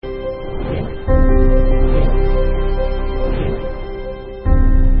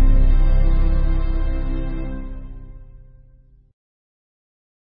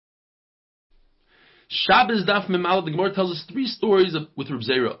Shabbos Daf Memal, the Gemara tells us three stories with Reb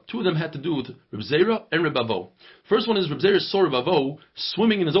Zera. Two of them had to do with Reb Zera and Reb Avo. First one is Reb Zera saw Reb Avo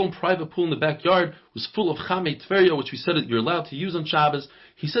swimming in his own private pool in the backyard, was full of Chamei Tveria, which we said that you're allowed to use on Shabbos.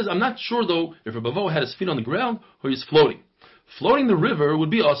 He says, I'm not sure though if Reb Avo had his feet on the ground or he's floating. Floating the river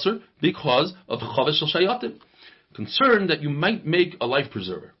would be Asr because of Chavesh Shel Shayatim. Concerned that you might make a life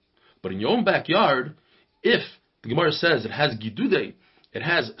preserver. But in your own backyard, if the Gemara says it has Gidudei, it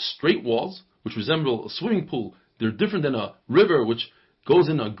has straight walls, which resemble a swimming pool, they're different than a river which goes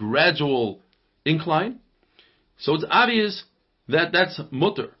in a gradual incline. So it's obvious that that's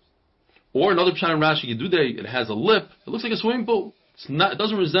mutter. Or another Pshat in Rashi, Yedudei, it has a lip, it looks like a swimming pool. It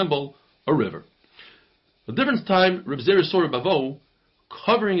doesn't resemble a river. A different time, Reb Zera saw Reb Avo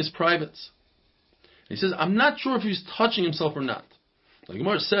covering his privates. And he says, I'm not sure if he's touching himself or not. The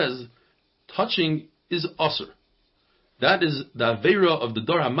Gemara says, touching is Asr. That is the Aveira of the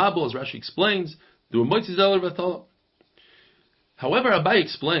Dar HaMabul, as Rashi explains. However, Abai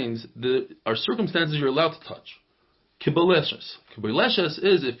explains there are circumstances you're allowed to touch. Kibaleshes. Kibaleshes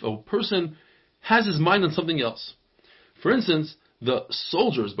is if a person has his mind on something else. For instance, the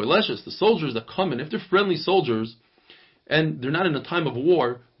soldiers, Baleshes, the soldiers that come in, if they're friendly soldiers, and they're not in a time of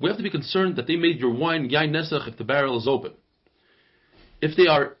war, we have to be concerned that they made your wine Yain Nesach if the barrel is open. If they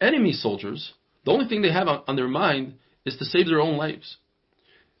are enemy soldiers, the only thing they have on their mind is to save their own lives.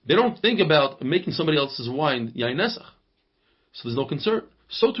 They don't think about making somebody else's wine Yain Nesach. So there's no concern.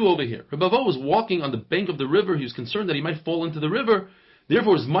 So too over here. Reb Avo was walking on the bank of the river. He was concerned that he might fall into the river.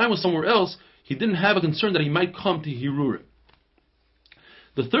 Therefore his mind was somewhere else. He didn't have a concern that he might come to Hirurim.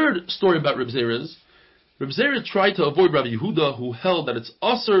 The third story about Reb Zera is, Reb Zera tried to avoid Rabbi Yehuda, who held that it's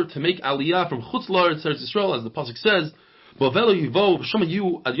Asr to make Aliyah from Chutz La'aretz Eretz Yisrael, as the pasuk says, you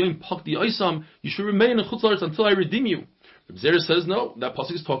should remain in Chutz La'aretz until I redeem you. Reb Zera says no, that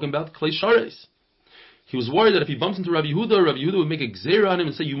pasuk is talking about Klei Shares. He was worried that if he bumps into Rabbi Yehuda would make a gzeira on him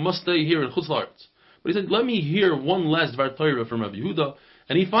and say, you must stay here in Chutz La'aretz. But he said, let me hear one last Dvar Torah from Rabbi Yehuda,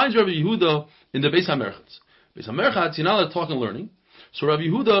 and he finds Rabbi Yehuda in the Beis HaMerchatz. Beis HaMerchatz, you're not allowed to talk and learning. So Rabbi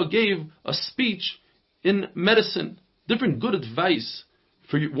Yehuda gave a speech in medicine, different good advice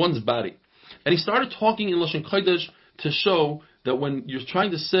for one's body. And he started talking in Lashon Kodesh to show that when you're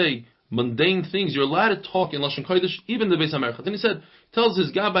trying to say mundane things, you're allowed to talk in Lashon Kodesh, even the Beis HaMerchatz. And he said, tells his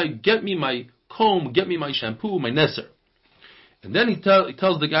Gabbai, get me my comb, get me my shampoo, my neser. And then he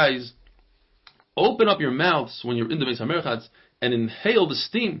tells the guys, open up your mouths when you're in the Beis HaMerchatz and inhale the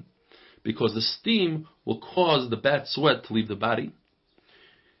steam, because the steam will cause the bad sweat to leave the body.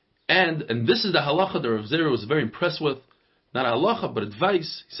 And this is the halacha that Rav Zera was very impressed with. Not halacha, but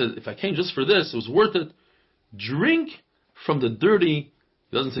advice. He said, if I came just for this, it was worth it. Drink from the dirty,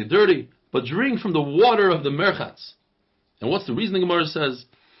 he doesn't say dirty, but drink from the water of the merchatz. And what's the reason the Gemara says?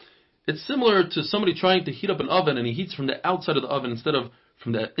 It's similar to somebody trying to heat up an oven and he heats from the outside of the oven instead of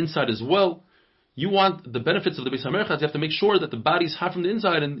from the inside as well. You want the benefits of the Beis HaMerchatz, you have to make sure that the body's hot from the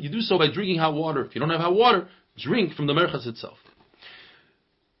inside, and you do so by drinking hot water. If you don't have hot water, drink from the merchatz itself.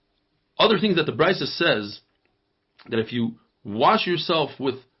 Other things that the Brisa says, that if you wash yourself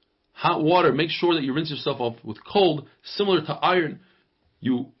with hot water, make sure that you rinse yourself off with cold, similar to iron.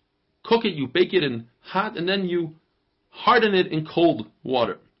 You cook it, you bake it in hot, and then you harden it in cold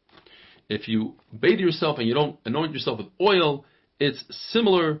water. If you bathe yourself and you don't anoint yourself with oil, it's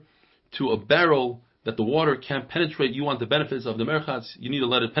similar to a barrel that the water can't penetrate. You want the benefits of the merchatz, you need to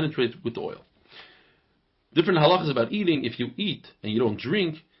let it penetrate with the oil. Different halachas about eating. If you eat and you don't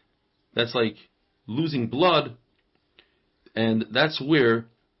drink, that's like losing blood, and that's where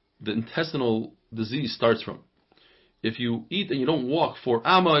the intestinal disease starts from. If you eat and you don't walk for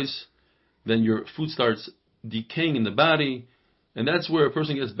amos, then your food starts decaying in the body, and that's where a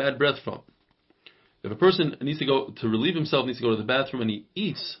person gets bad breath from. If a person needs to go to relieve himself, needs to go to the bathroom, and he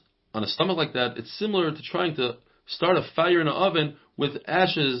eats on a stomach like that, it's similar to trying to start a fire in an oven with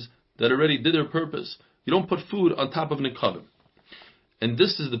ashes that already did their purpose. You don't put food on top of an ikavim. And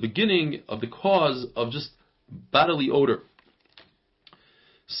this is the beginning of the cause of just bodily odor.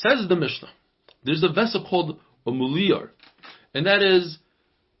 Says the Mishnah, there's a vessel called a muliyar, and that is,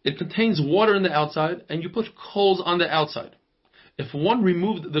 it contains water in the outside, and you put coals on the outside. If one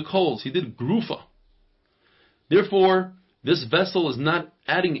removed the coals, he did grufa. Therefore, this vessel is not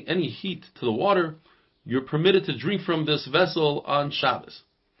adding any heat to the water. You're permitted to drink from this vessel on Shabbos.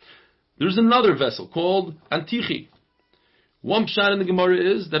 There's another vessel called antichi. One pshat in the Gemara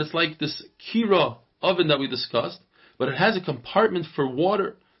is that it's like this kira oven that we discussed, but it has a compartment for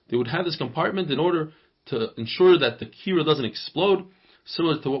water. They would have this compartment in order to ensure that the kira doesn't explode,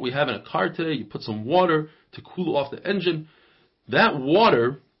 similar to what we have in a car today. You put some water to cool off the engine. That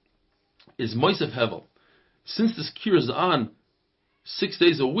water is moisef hevel. since this cure is on 6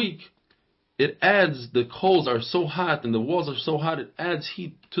 days a week, it adds, the coals are so hot and the walls are so hot, it adds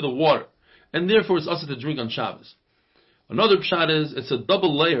heat to the water. And therefore it's also to drink on Shabbos. Another pshat is, it's a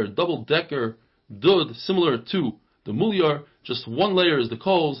double-decker dud, similar to the mulyar. Just one layer is the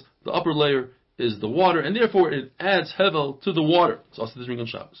coals, the upper layer is the water, and therefore it adds hevel to the water. It's also to drink on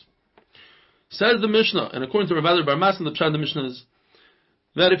Shabbos. Says the Mishnah, and according to Rav Adar Bar Masan, the pshat of the Mishnah is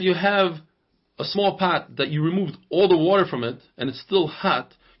that if you have a small pot that you removed all the water from it, and it's still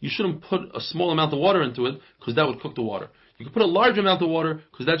hot, you shouldn't put a small amount of water into it, because that would cook the water. You can put a large amount of water,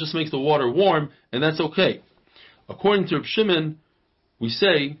 because that just makes the water warm, and that's okay. According to Reb Shimon, we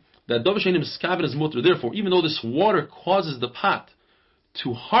say that Davar She'eino Miskaven is mutter. Therefore, even though this water causes the pot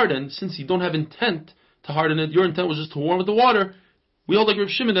to harden, since you don't have intent to harden it, your intent was just to warm it the water, we hold like Reb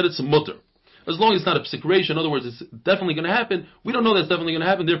Shimon that it's a mutter. As long as it's not a psikration, in other words, it's definitely going to happen. We don't know that's definitely going to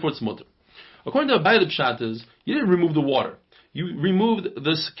happen, therefore it's mutter. According to Abaye, the pshat is, you didn't remove the water. You removed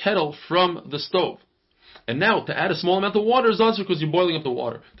this kettle from the stove. And now, to add a small amount of water is also because you're boiling up the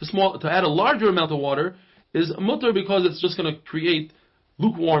water. To add a larger amount of water is mutter because it's just going to create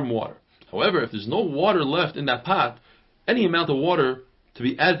lukewarm water. However, if there's no water left in that pot, any amount of water to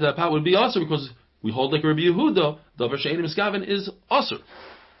be added to that pot would be also, because we hold like Rabbi Yehuda, Davar She'eino Miskaven is also.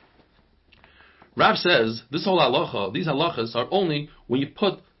 Rav says, this whole halacha, these halachas are only when you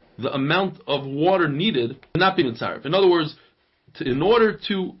put the amount of water needed to not be mitzaref. In other words, in order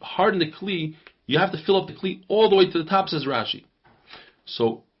to harden the kli, you have to fill up the kli all the way to the top, says Rashi.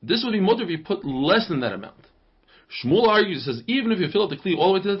 So, this would be mutter if you put less than that amount. Shmuel argues, says, even if you fill up the kli all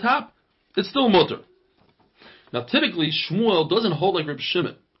the way to the top, it's still mutter. Now, typically, Shmuel doesn't hold like Reb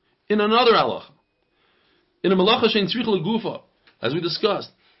Shimon. In another halacha, in a malacha shein tzricha legufa, as we discussed,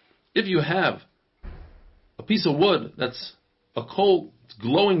 if you have a piece of wood that's a coal, it's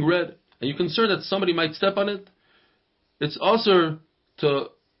glowing red, and you're concerned that somebody might step on it, it's also to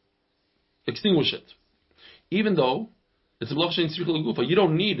extinguish it. Even though it's a malacha shein tzricha legufa, you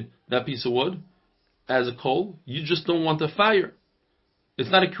don't need that piece of wood as a coal, you just don't want the fire.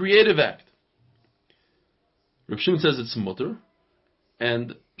 It's not a creative act. Reb Shimon says it's mutter,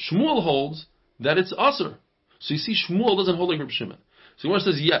 and Shmuel holds that it's aser. So you see, Shmuel doesn't hold like Reb Shimon. So Gemara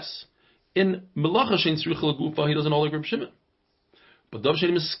says yes. In Melacha Shein Tzricha Legufa, he doesn't hold like Reb Shimon. But Davar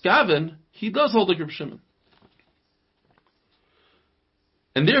She'eino Miskaven, he does hold like Reb Shimon.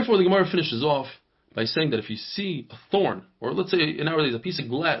 And therefore the Gemara finishes off by saying that if you see a thorn, or let's say in our days a piece of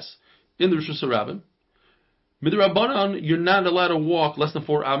glass in the Rishus HaRabim, Midrabanan, you're not allowed to walk less than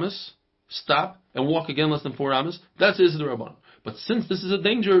 4 amas, stop, and walk again less than 4 amas. That's the Rabbanan. But since this is a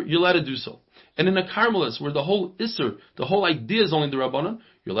danger, you're allowed to do so. And in a Carmelis, where the whole Isser, the whole idea is only the Rabbanan,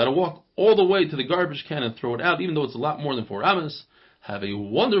 you're allowed to walk all the way to the garbage can and throw it out, even though it's a lot more than 4 amas. Have a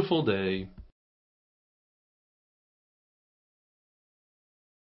wonderful day.